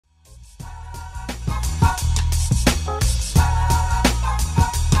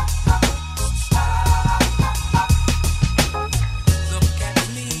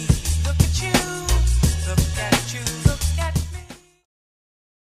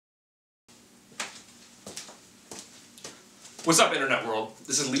What's up, Internet world?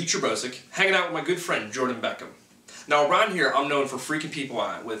 This is Lee Terbosic, hanging out with my good friend Jordan Beckham. Now around here, I'm known for freaking people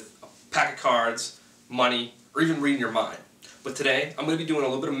out with a pack of cards, money, or even reading your mind. But today, I'm going to be doing a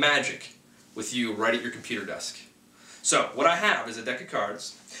little bit of magic with you right at your computer desk. So, what I have is a deck of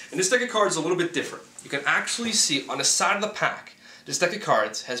cards, and this deck of cards is a little bit different. You can actually see on the side of the pack, this deck of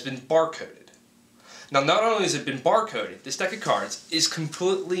cards has been barcoded. Now, not only has it been barcoded, this deck of cards is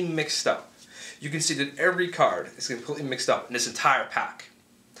completely mixed up. You can see that every card is completely mixed up in this entire pack.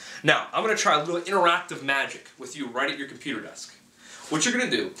 Now, I'm going to try a little interactive magic with you right at your computer desk. What you're going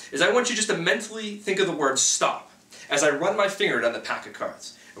to do is I want you just to mentally think of the word stop as I run my finger down the pack of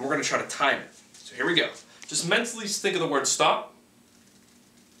cards. And we're going to try to time it. So here we go. Just mentally think of the word stop.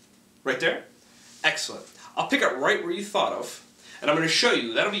 Right there. Excellent. I'll pick up right where you thought of, and I'm going to show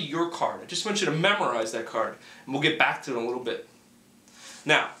you. That'll be your card. I just want you to memorize that card, and we'll get back to it in a little bit.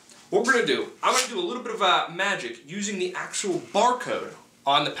 Now, what we're going to do, I'm going to do a little bit of magic using the actual barcode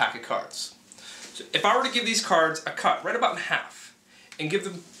on the pack of cards. So if I were to give these cards a cut, right about in half, and give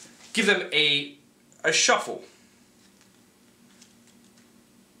them a shuffle,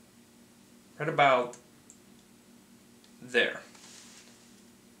 right about there,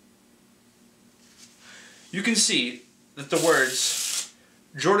 you can see that the words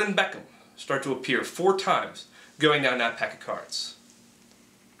Jordan Beckham start to appear 4 times going down that pack of cards.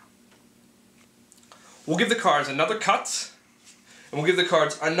 We'll give the cards another cut, and we'll give the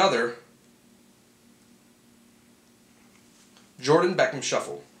cards another Jordan Beckham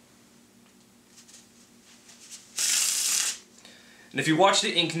shuffle. And if you watch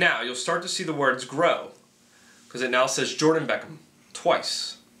the ink now, you'll start to see the words grow, because it now says Jordan Beckham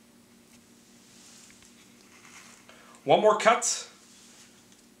twice. One more cut,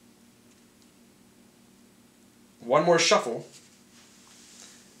 one more shuffle,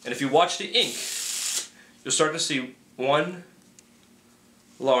 and if you watch the ink, you'll start to see one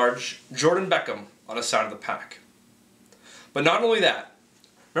large Jordan Beckham on the side of the pack. But not only that,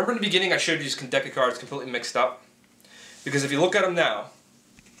 remember in the beginning I showed you these deck of cards completely mixed up? Because if you look at them now,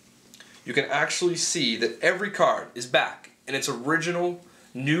 you can actually see that every card is back in its original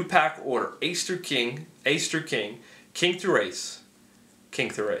new pack order. Ace through king, king through ace,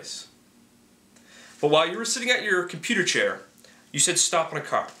 king through ace. But while you were sitting at your computer chair, you said stop on a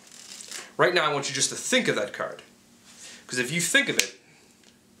card. Right now I want you just to think of that card. Because if you think of it,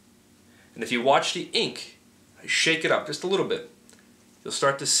 and if you watch the ink, I shake it up just a little bit, you'll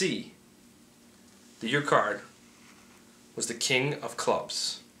start to see that your card was the king of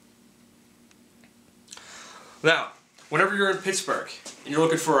clubs. Now, whenever you're in Pittsburgh and you're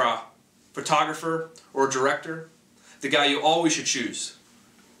looking for a photographer or a director, the guy you always should choose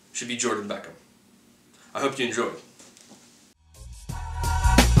should be Jordan Beckham. I hope you enjoyed.